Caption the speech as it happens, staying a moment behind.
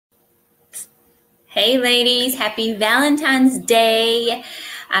Hey ladies, happy Valentine's Day.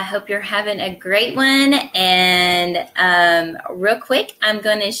 I hope you're having a great one. And real quick, I'm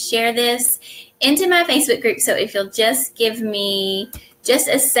going to share this into my Facebook group. So if you'll just give me just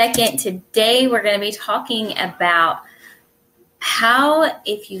a second, today we're going to be talking about how,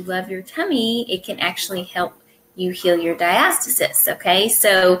 if you love your tummy, it can actually help you heal your diastasis. Okay,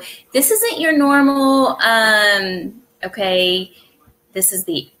 so this isn't your normal, this is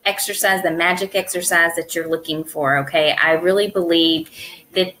the exercise, the magic exercise that you're looking for, okay? I really believe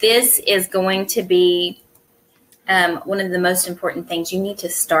that this is going to be one of the most important things you need to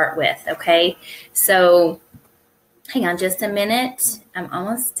start with, okay? So hang on just a minute. I'm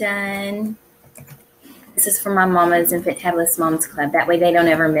almost done. This is for my Mamas and Fantabulous Moms Club. That way they don't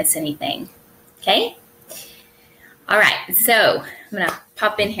ever miss anything, okay? All right, so I'm going to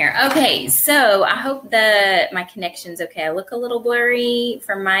pop in here. Okay, so I hope my connection's okay. I look a little blurry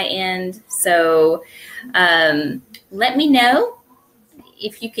from my end, so let me know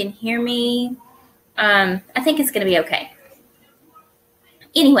if you can hear me. I think it's going to be okay.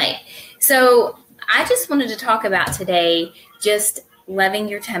 Anyway, so I just wanted to talk about today just loving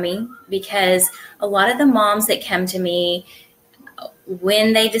your tummy, because a lot of the moms that come to me,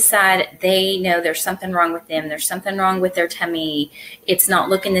 when they decide they know there's something wrong with them, there's something wrong with their tummy, it's not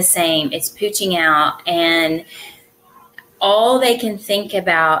looking the same, it's pooching out, and all they can think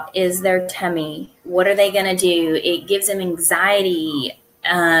about is their tummy. What are they going to do? It gives them anxiety.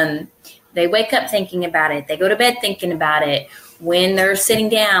 They wake up thinking about it. They go to bed thinking about it. When they're sitting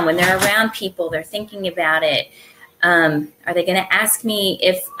down, when they're around people, they're thinking about it. Are they going to ask me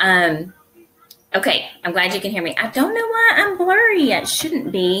if... Okay, I'm glad you can hear me. I don't know why I'm blurry. It shouldn't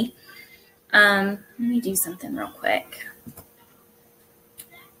be. Let me do something real quick.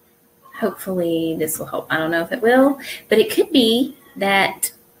 Hopefully this will help. I don't know if it will, but it could be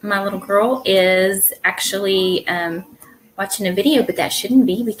that my little girl is actually watching a video, but that shouldn't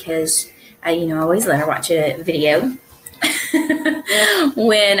be, because I always let her watch a video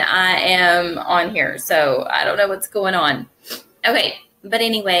when I am on here. So I don't know what's going on. Okay, but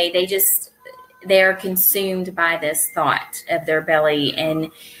anyway, they're consumed by this thought of their belly.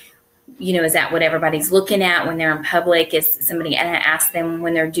 And, is that what everybody's looking at when they're in public? Is somebody going to ask them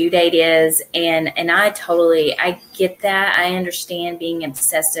when their due date is? And I get that. I understand being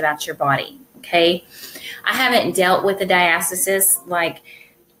obsessed about your body. Okay. I haven't dealt with the diastasis like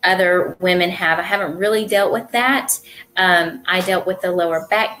other women have. I haven't really dealt with that. I dealt with the lower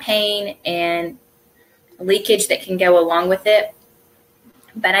back pain and leakage that can go along with it.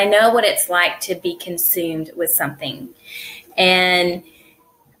 But I know what it's like to be consumed with something. And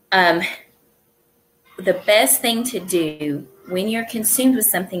the best thing to do when you're consumed with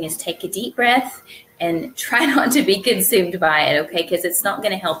something is take a deep breath and try not to be consumed by it, okay? Because it's not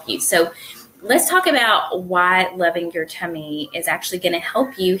going to help you. So let's talk about why loving your tummy is actually going to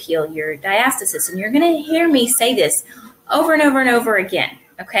help you heal your diastasis. And you're going to hear me say this over and over and over again.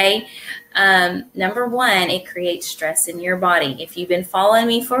 Okay. Number one, it creates stress in your body. If you've been following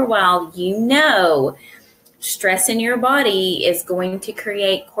me for a while, stress in your body is going to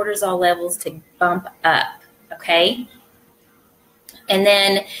create cortisol levels to bump up. Okay. And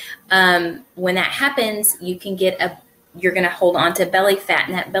then, when that happens, you're going to hold on to belly fat,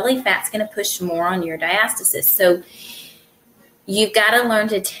 and that belly fat's going to push more on your diastasis. So you've got to learn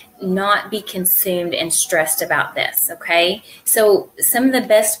to not be consumed and stressed about this, okay? So some of the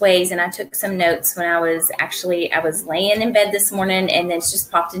best ways, and I took some notes when I was laying in bed this morning, and then it's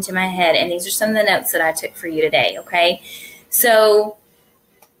just popped into my head, and these are some of the notes that I took for you today, okay? So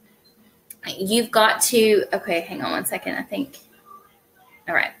you've got to, okay, hang on one second, I think.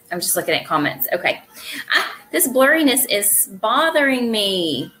 All right, I'm just looking at comments. Okay, this blurriness is bothering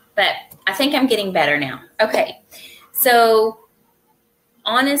me, but I think I'm getting better now. Okay, so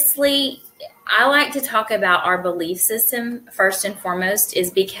honestly, I like to talk about our belief system first and foremost,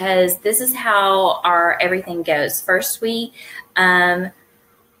 is because this is how our everything goes. First, we think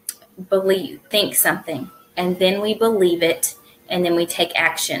something, and then we believe it, and then we take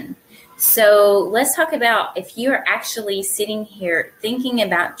action. So let's talk about, if you're actually sitting here thinking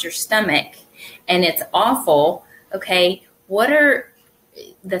about your stomach and it's awful, okay, what are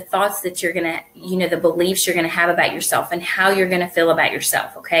the thoughts that you're going to, the beliefs you're going to have about yourself and how you're going to feel about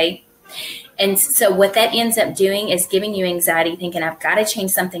yourself, okay? And so what that ends up doing is giving you anxiety, thinking, I've got to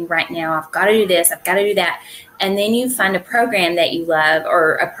change something right now. I've got to do this. I've got to do that. And then you find a program that you love,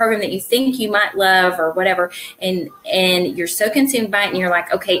 or a program that you think you might love, or whatever. And you're so consumed by it, and you're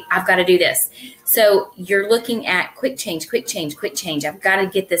like, okay, I've got to do this. So you're looking at quick change, quick change, quick change. I've got to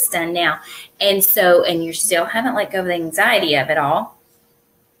get this done now. And you still haven't let go of the anxiety of it all.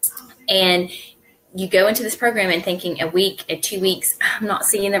 And you go into this program and thinking a week, 2 weeks, I'm not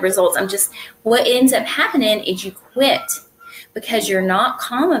seeing the results. What ends up happening is you quit because you're not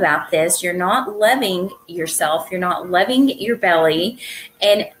calm about this. You're not loving yourself. You're not loving your belly.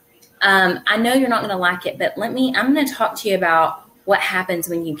 And I know you're not going to like it, but I'm going to talk to you about what happens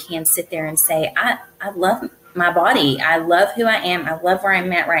when you can sit there and say, I love my body. I love who I am. I love where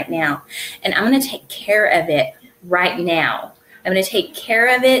I'm at right now. And I'm going to take care of it right now. I'm going to take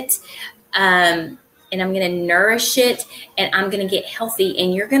care of it. And I'm going to nourish it, and I'm going to get healthy.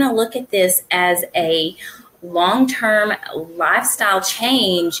 And you're going to look at this as a long-term lifestyle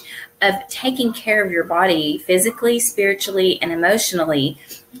change of taking care of your body physically, spiritually, and emotionally.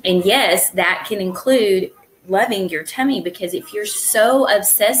 And yes, that can include loving your tummy, because if you're so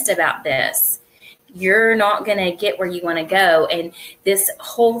obsessed about this, you're not going to get where you want to go. And this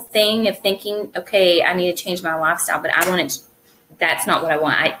whole thing of thinking, okay, I need to change my lifestyle, but that's not what I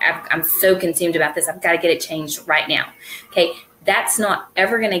want. I'm so consumed about this. I've got to get it changed right now. Okay. That's not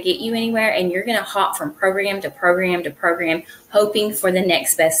ever going to get you anywhere. And you're going to hop from program to program to program, hoping for the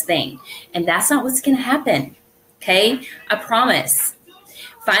next best thing. And that's not what's going to happen. Okay. I promise.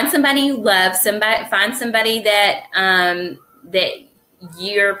 Find somebody you love, find somebody that, that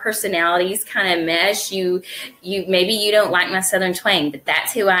your personalities kind of mesh. Maybe you don't like my Southern twang, but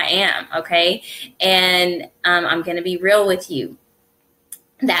that's who I am. Okay. And, I'm going to be real with you.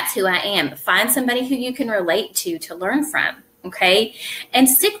 That's who I am. Find somebody who you can relate to learn from. Okay. And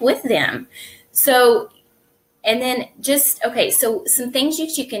stick with them. So, and then so some things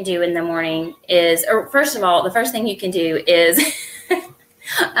that you can do in the morning is, or first of all, the first thing you can do is,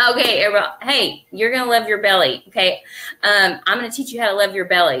 okay, everybody, hey, you're going to love your belly. Okay. I'm going to teach you how to love your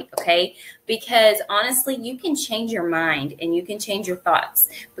belly. Okay. Because honestly, you can change your mind and you can change your thoughts,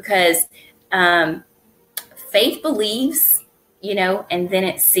 because, faith believes, and then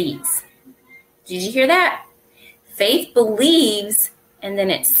it sees. Did you hear that? Faith believes and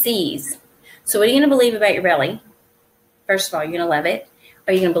then it sees. So what are you going to believe about your belly? First of all, you're going to love it.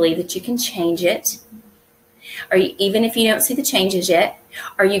 Are you going to believe that you can change it? Even if you don't see the changes yet,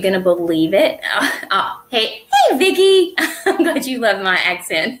 are you going to believe it? Hey, Vicky, I'm glad you love my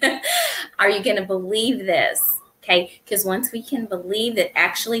accent. Are you going to believe this? Okay, because once we can believe that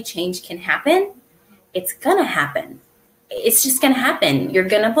actually change can happen, it's going to happen. It's just going to happen. You're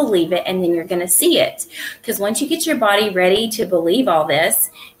going to believe it, and then you're going to see it. Because once you get your body ready to believe all this,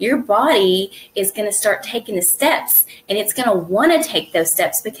 your body is going to start taking the steps, and it's going to want to take those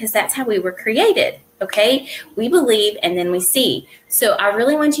steps, because that's how we were created. Okay? We believe and then we see. So I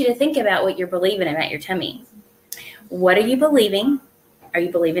really want you to think about what you're believing about your tummy. What are you believing? Are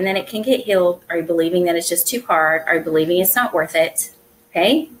you believing that it can get healed? Are you believing that it's just too hard? Are you believing it's not worth it?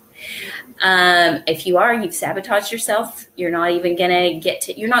 Okay? If you are, you've sabotaged yourself. You're not even going to get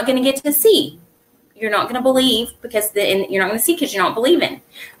to see. You're not going to believe, because you're not going to see because you're not believing.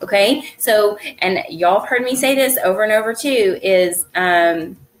 Okay. So, and y'all have heard me say this over and over too, is,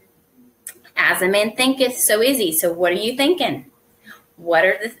 as a man thinketh, so is he. So what are you thinking? What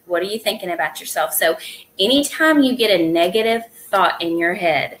are you thinking about yourself? So anytime you get a negative thought in your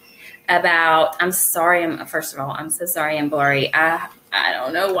head about, first of all, I'm so sorry I'm blurry. I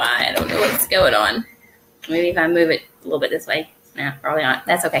don't know why. I don't know what's going on. Maybe if I move it a little bit this way. No, probably not.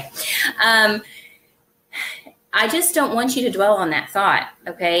 That's okay. I just don't want you to dwell on that thought.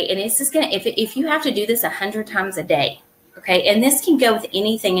 Okay. And it's just if you have to do this 100 times a day. Okay. And this can go with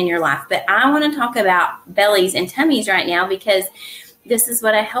anything in your life, but I want to talk about bellies and tummies right now, because this is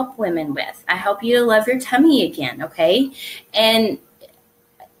what I help women with. I help you to love your tummy again. Okay. And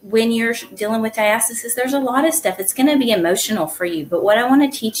when you're dealing with diastasis, there's a lot of stuff that's going to be emotional for you. But what I want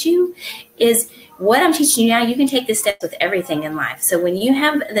to teach you is what I'm teaching you now. You can take this step with everything in life. So when you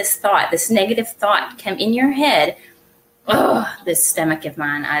have this thought, this negative thought come in your head, oh, this stomach of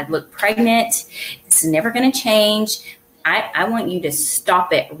mine, I look pregnant. This is never going to change. I want you to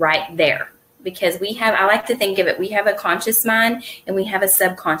stop it right there, because I like to think of it, we have a conscious mind and we have a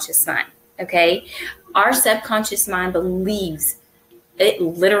subconscious mind. Okay. Our subconscious mind believes, it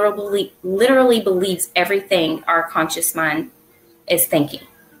literally believes everything our conscious mind is thinking.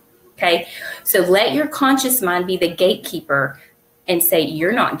 Okay. So let your conscious mind be the gatekeeper and say,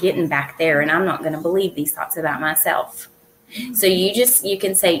 you're not getting back there, and I'm not going to believe these thoughts about myself. So you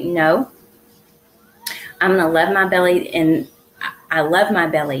can say, no, I'm going to love my belly, and I love my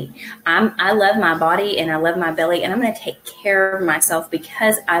belly. I love my body, and I love my belly, and I'm going to take care of myself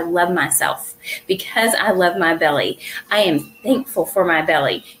because I love myself, because I love my belly. I am thankful for my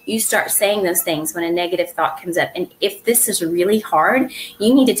belly. You start saying those things when a negative thought comes up. And if this is really hard,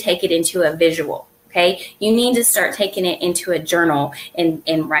 you need to take it into a visual. Okay, you need to start taking it into a journal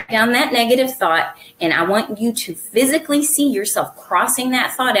and write down that negative thought. And I want you to physically see yourself crossing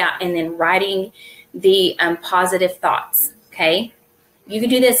that thought out and then writing the positive thoughts. Okay, you can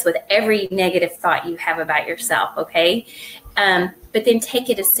do this with every negative thought you have about yourself. Okay, but then take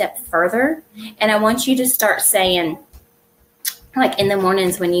it a step further. And I want you to start saying, like in the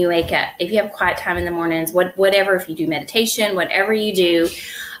mornings when you wake up, if you have quiet time in the mornings, whatever, if you do meditation, whatever you do,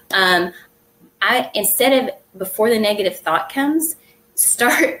 instead of before the negative thought comes,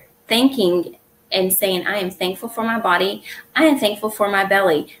 start thinking and saying, I am thankful for my body. I am thankful for my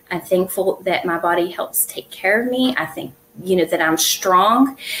belly. I'm thankful that my body helps take care of me. I think, that I'm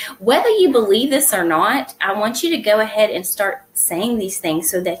strong. Whether you believe this or not, I want you to go ahead and start saying these things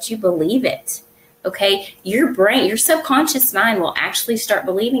so that you believe it. Okay, your brain, your subconscious mind will actually start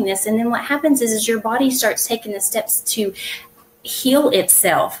believing this. And then what happens is your body starts taking the steps to heal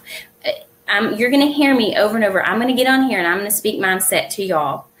itself. You're going to hear me over and over. I'm going to get on here and I'm going to speak mindset to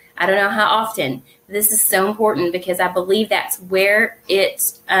y'all. I don't know how often. This is so important because I believe that's where it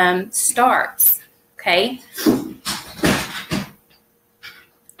starts. Okay.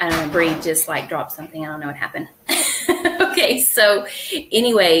 I don't know, Bree just like dropped something. I don't know what happened. Okay, so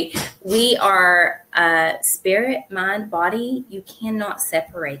anyway, we are spirit, mind, body. You cannot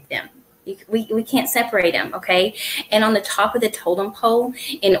separate them. We can't separate them, okay? And on the top of the totem pole,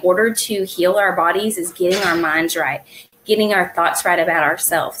 in order to heal our bodies, is getting our minds right, getting our thoughts right about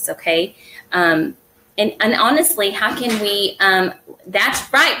ourselves, okay? And honestly, how can we,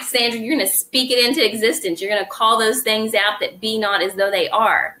 that's right, Sandra, you're going to speak it into existence. You're going to call those things out that be not as though they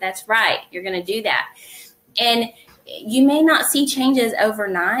are. That's right. You're going to do that. And you may not see changes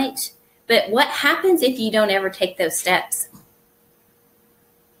overnight, but what happens if you don't ever take those steps?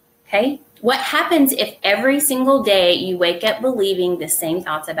 Okay. What happens if every single day you wake up believing the same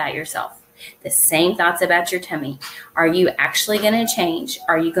thoughts about yourself, the same thoughts about your tummy? Are you actually going to change?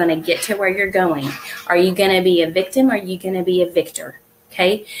 Are you going to get to where you're going? Are you going to be a victim? Or are you going to be a victor?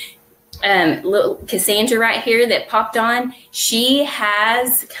 Okay. Little Cassandra right here that popped on, she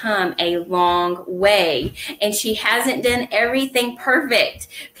has come a long way and she hasn't done everything perfect.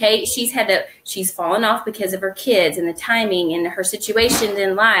 Okay. She's fallen off because of her kids and the timing and her situations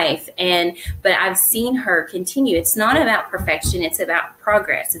in life. But I've seen her continue. It's not about perfection. It's about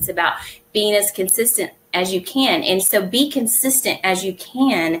progress. It's about being as consistent as you can. And so be consistent as you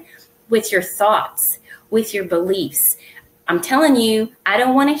can with your thoughts, with your beliefs. I'm telling you, I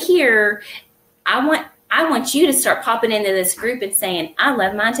don't want to hear, I want you to start popping into this group and saying, I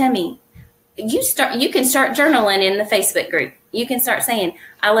love my tummy. You can start journaling in the Facebook group. You can start saying,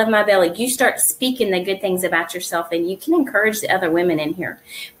 I love my belly. You start speaking the good things about yourself, and you can encourage the other women in here,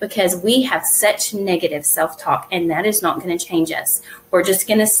 because we have such negative self-talk and that is not going to change us. We're just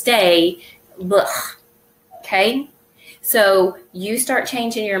going to stay, blech. Okay. So you start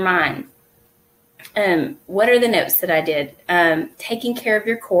changing your mind. What are the notes that I did? Taking care of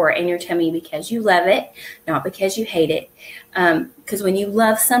your core and your tummy because you love it, not because you hate it. Because when you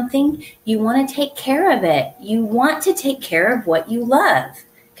love something, you want to take care of it. You want to take care of what you love.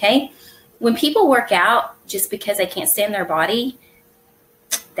 Okay. When people work out just because they can't stand their body,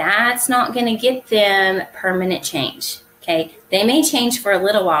 that's not going to get them permanent change. Okay. They may change for a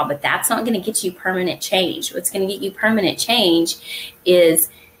little while, but that's not going to get you permanent change. What's going to get you permanent change is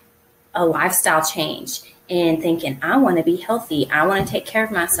a lifestyle change and thinking, I want to be healthy. I want to take care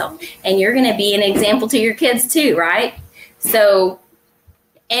of myself. And you're going to be an example to your kids too, right? So,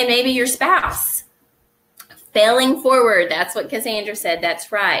 and maybe your spouse. Failing forward. That's what Cassandra said.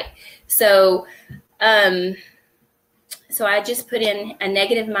 That's right. So, so I just put in, a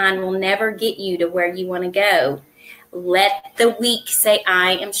negative mind will never get you to where you want to go. Let the weak say,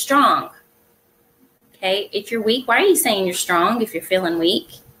 I am strong. Okay. If you're weak, why are you saying you're strong if you're feeling weak?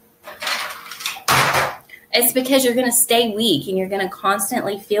 It's because you're going to stay weak and you're going to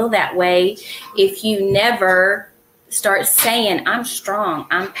constantly feel that way if you never start saying, I'm strong,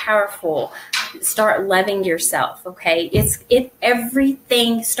 I'm powerful. Start loving yourself, okay?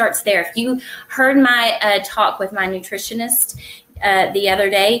 Everything starts there. If you heard my talk with my nutritionist the other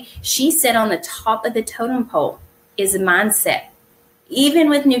day, she said on the top of the totem pole is a mindset. Even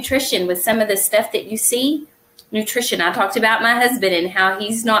with nutrition, with some of the stuff that you see, nutrition. I talked about my husband and how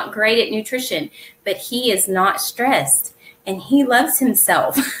he's not great at nutrition, but he is not stressed and he loves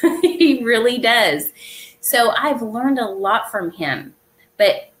himself. He really does. So I've learned a lot from him,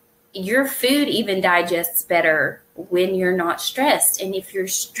 but your food even digests better when you're not stressed. And if you're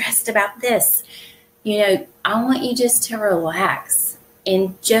stressed about this, I want you just to relax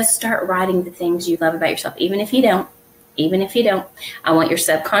and just start writing the things you love about yourself. Even if you don't, I want your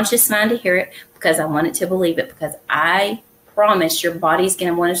subconscious mind to hear it. because I want it to believe it, because I promise your body's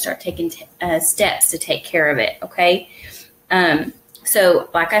going to want to start taking steps to take care of it. Okay. So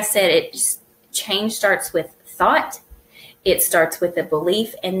like I said, change starts with thought. It starts with a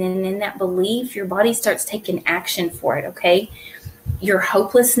belief. And then in that belief, your body starts taking action for it. Okay. Your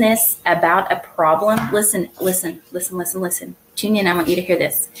hopelessness about a problem. Listen. Tune in. I want you to hear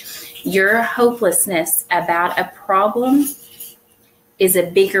this. Your hopelessness about a problem is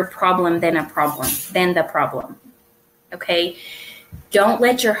a bigger problem than the problem. Okay. Don't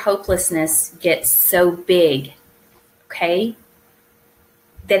let your hopelessness get so big, okay,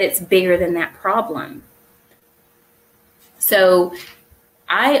 that it's bigger than that problem. So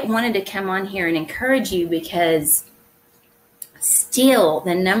I wanted to come on here and encourage you, because still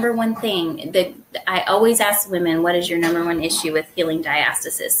the number one thing that I always ask women, what is your number one issue with healing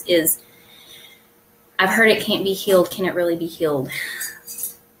diastasis, is I've heard it can't be healed. Can it really be healed?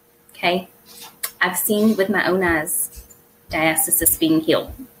 Okay. I've seen with my own eyes diastasis being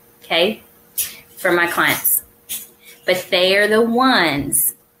healed, okay, for my clients. But they are the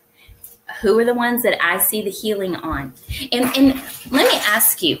ones who are the ones that I see the healing on. And let me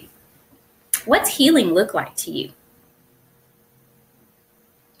ask you, what's healing look like to you?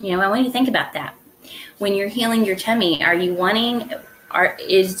 You know, I want you to think about that. When you're healing your tummy, are you wanting a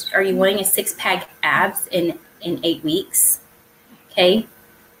 6-pack abs in 8 weeks? Okay.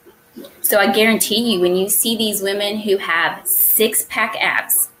 So I guarantee you, when you see these women who have 6-pack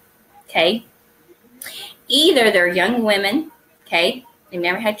abs, okay, either they're young women, okay, they've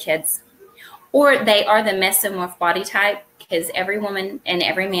never had kids, or they are the mesomorph body type, because every woman and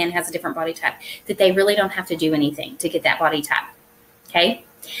every man has a different body type, that they really don't have to do anything to get that body type, okay,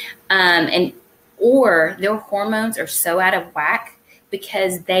 or their hormones are so out of whack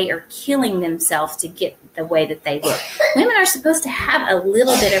because they are killing themselves to get the way that they look. Women are supposed to have a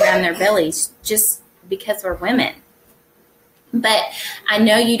little bit around their bellies just because we're women. But I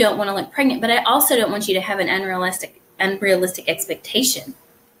know you don't want to look pregnant, but I also don't want you to have an unrealistic expectation.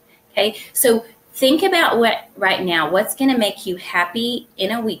 Okay, so think about what's going to make you happy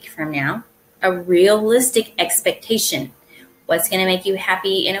in a week from now, a realistic expectation. What's going to make you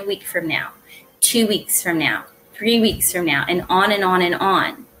happy in a week from now, 2 weeks from now, 3 weeks from now, and on and on and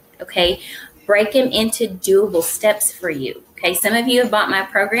on. Okay, break them into doable steps for you. Okay, some of you have bought my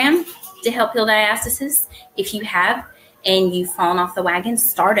program to help heal diastasis. If you have and you've fallen off the wagon,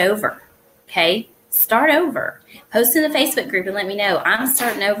 start over. Okay, start over. Post in the Facebook group and let me know. I'm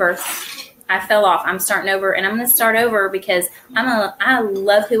starting over. I fell off. I'm starting over, and I'm going to start over because I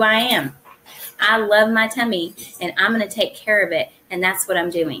love who I am. I love my tummy, and I'm going to take care of it, and that's what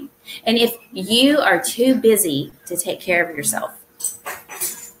I'm doing. And if you are too busy to take care of yourself,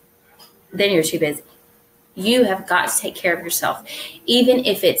 then you're too busy. You have got to take care of yourself. Even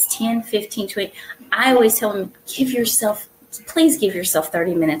if it's 10, 15, 20. I always tell them, please give yourself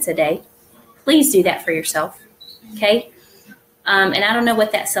 30 minutes a day. Please do that for yourself, okay? And I don't know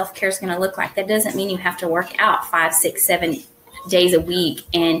what that self-care is going to look like. That doesn't mean you have to work out 5, 6, 7 days a week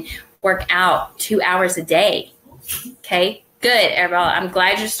and work out 2 hours a day, okay? Good, everybody. I'm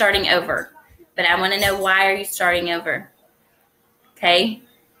glad you're starting over, but I want to know, why are you starting over, okay?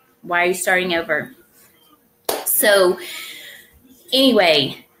 Why are you starting over? So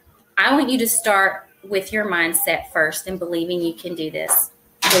anyway, I want you to start with your mindset first and believing you can do this,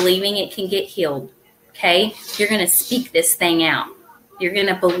 believing it can get healed, okay? You're going to speak this thing out. You're going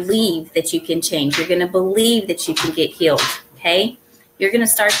to believe that you can change. You're going to believe that you can get healed, okay? You're going to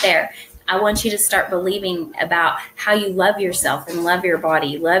start there. I want you to start believing about how you love yourself and love your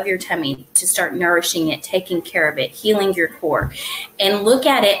body, love your tummy, to start nourishing it, taking care of it, healing your core, and look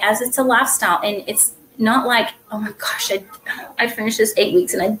at it as it's a lifestyle. And it's not like, oh my gosh, I finished this 8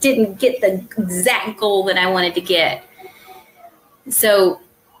 weeks and I didn't get the exact goal that I wanted to get. So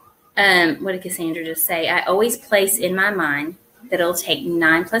what did Cassandra just say? I always place in my mind that it'll take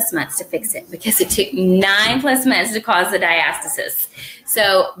 9+ months to fix it, because it took 9+ months to cause the diastasis.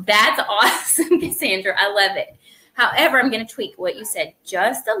 So that's awesome, Cassandra. I love it. However, I'm going to tweak what you said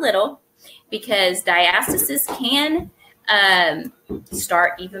just a little, because diastasis can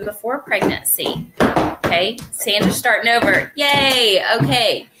start even before pregnancy. Okay, Sandra's starting over. Yay.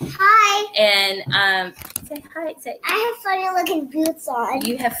 Okay. Hi. And say hi. I have funny looking boots on.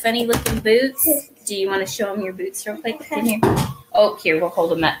 You have funny looking boots? Do you want to show them your boots real quick? Okay. In here. Oh, here, we'll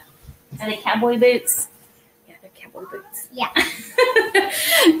hold them up. Are they cowboy boots? Yeah, they're cowboy boots. Yeah.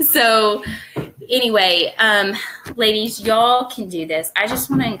 So anyway, ladies, y'all can do this. I just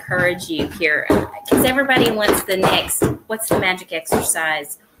want to encourage you here, because everybody wants the next, what's the magic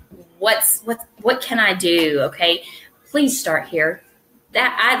exercise? What can I do? Okay, please start here.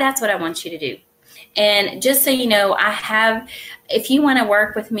 That's what I want you to do. And just so you know, if you want to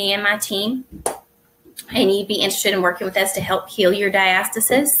work with me and my team, and you'd be interested in working with us to help heal your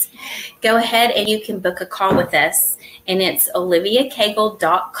diastasis, go ahead and you can book a call with us. And it's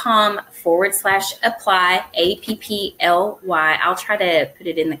oliviacagle.com/apply, APPLY. I'll try to put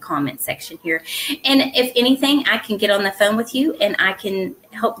it in the comment section here. And if anything, I can get on the phone with you and I can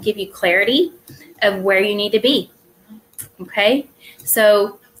help give you clarity of where you need to be. Okay,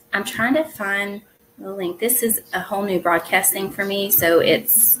 so I'm trying to find the link. This is a whole new broadcast thing for me, so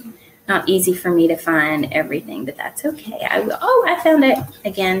it's not easy for me to find everything, but that's okay. I found it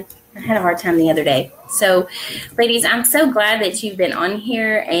again. I had a hard time the other day. So, ladies, I'm so glad that you've been on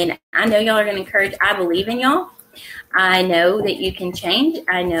here, and I know y'all are going to encourage. I believe in y'all. I know that you can change.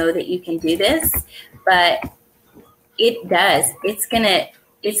 I know that you can do this, but it does. It's gonna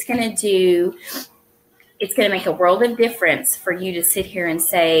make a world of difference for you to sit here and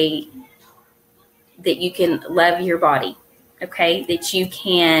say that you can love your body. Okay, that you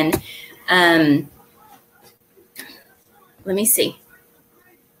can, let me see.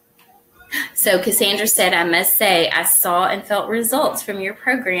 So Cassandra said, I must say, I saw and felt results from your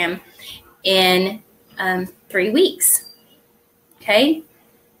program in 3 weeks. Okay,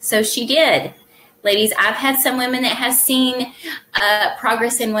 so she did. Ladies, I've had some women that have seen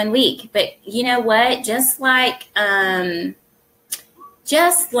progress in 1 week, but you know what? Just like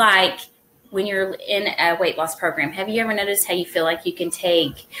when you're in a weight loss program, have you ever noticed how you feel like you can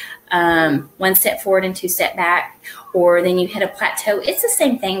take 1 step forward and 2 steps back, or then you hit a plateau? It's the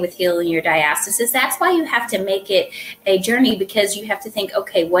same thing with healing your diastasis. That's why you have to make it a journey, because you have to think,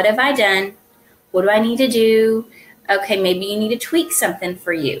 okay, what have I done? What do I need to do? Okay, maybe you need to tweak something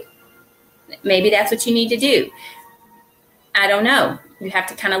for you. Maybe that's what you need to do. I don't know. You have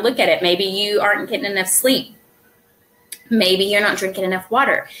to kind of look at it. Maybe you aren't getting enough sleep. Maybe you're not drinking enough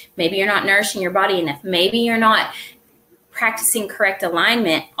water. Maybe you're not nourishing your body enough. Maybe you're not practicing correct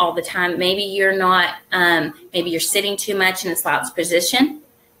alignment all the time. Maybe you're not, maybe you're sitting too much in a slouched position.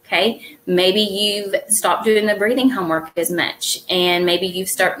 Okay. Maybe you've stopped doing the breathing homework as much. And maybe you've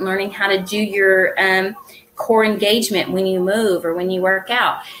started learning how to do your core engagement when you move or when you work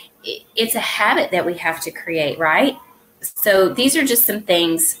out. It's a habit that we have to create, right? So these are just some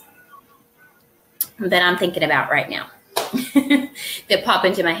things that I'm thinking about right now that pop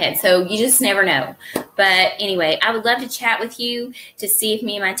into my head. So you just never know. But anyway, I would love to chat with you to see if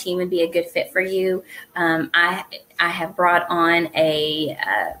me and my team would be a good fit for you. I have brought on a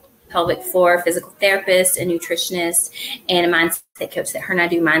pelvic floor physical therapist, a nutritionist, and a mindset coach that her and I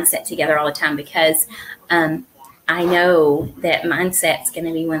do mindset together all the time, because I know that mindset's going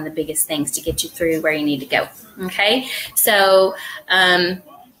to be one of the biggest things to get you through where you need to go. Okay. So,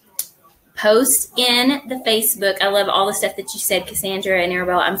 post in the Facebook. I love all the stuff that you said, Cassandra and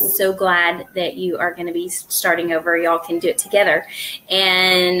Arabella. I'm so glad that you are going to be starting over. Y'all can do it together.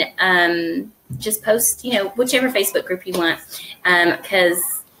 And just post, whichever Facebook group you want,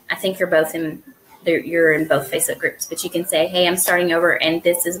 because I think you're in both Facebook groups. But you can say, hey, I'm starting over, and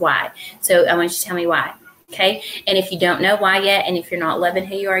this is why. So I want you to tell me why. Okay. And if you don't know why yet, and if you're not loving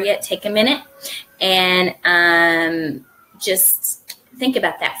who you are yet, take a minute and just think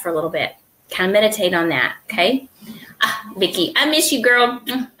about that for a little bit. Kind of meditate on that. Okay. Vicki, I miss you, girl.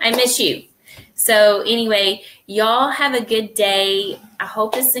 I miss you. So anyway, y'all have a good day. I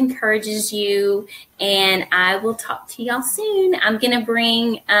hope this encourages you, and I will talk to y'all soon. I'm going to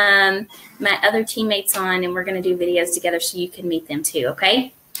bring my other teammates on, and we're going to do videos together so you can meet them too.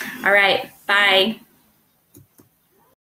 Okay. All right. Bye.